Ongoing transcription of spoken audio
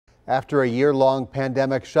After a year-long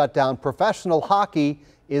pandemic shutdown, professional hockey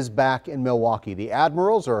is back in Milwaukee. The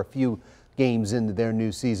Admirals are a few games into their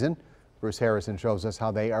new season. Bruce Harrison shows us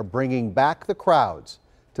how they are bringing back the crowds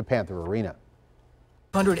to Panther Arena.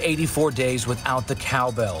 184 days without the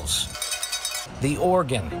cowbells, the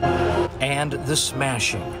organ, and the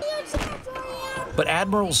smashing. But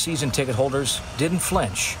Admirals season ticket holders didn't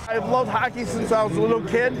flinch. I've loved hockey since I was a little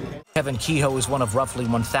kid. Kevin Kehoe is one of roughly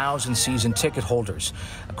 1,000 season ticket holders.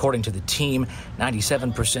 According to the team,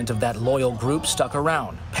 97% of that loyal group stuck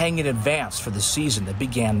around, paying in advance for the season that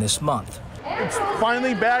began this month. It's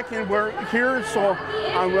finally back and we're here, so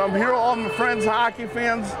I'm here with all my friends, hockey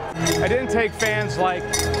fans. I didn't take fans like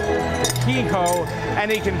Kehoe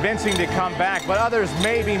any convincing to come back, but others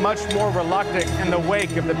may be much more reluctant in the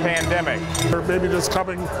wake of the pandemic. Or maybe just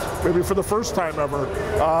coming maybe for the first time ever,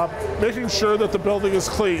 making sure that the building is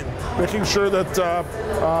clean, making sure that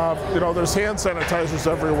there's hand sanitizers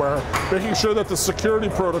everywhere, making sure that the security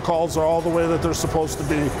protocols are all the way that they're supposed to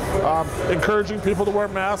be, encouraging people to wear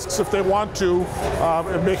masks if they want to,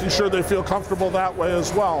 and making sure they feel comfortable that way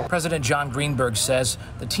as well. President John Greenberg says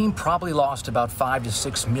the team probably lost about $5 to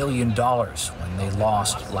 $6 million when they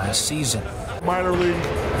lost last season. Minor league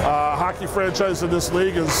hockey franchise in this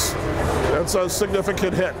league it's a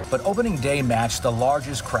significant hit. But opening day matched the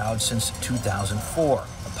largest crowd since 2004.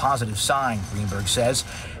 A positive sign, Greenberg says,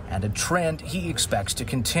 and a trend he expects to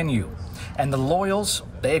continue. And the Loyals,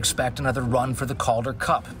 they expect another run for the Calder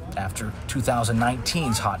Cup after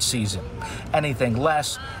 2019's hot season. Anything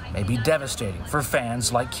less may be devastating for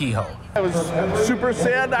fans like Kehoe. I was super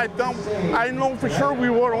sad. I know for sure we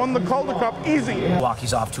would have won the Calder Cup easy.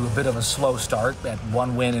 Milwaukee's off to a bit of a slow start at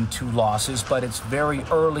 1 win and 2 losses, but it's very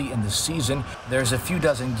early in the season. There's a few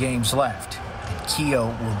dozen games left, and Kehoe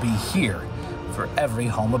will be here for every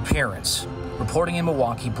home appearance. Reporting in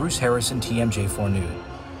Milwaukee, Bruce Harrison, TMJ4 News.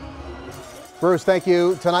 Bruce, thank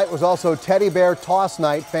you. Tonight was also Teddy Bear Toss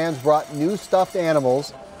Night. Fans brought new stuffed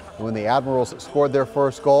animals. And when the Admirals scored their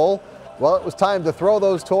first goal, well, it was time to throw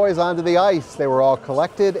those toys onto the ice. They were all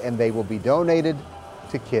collected and they will be donated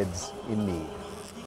to kids in need.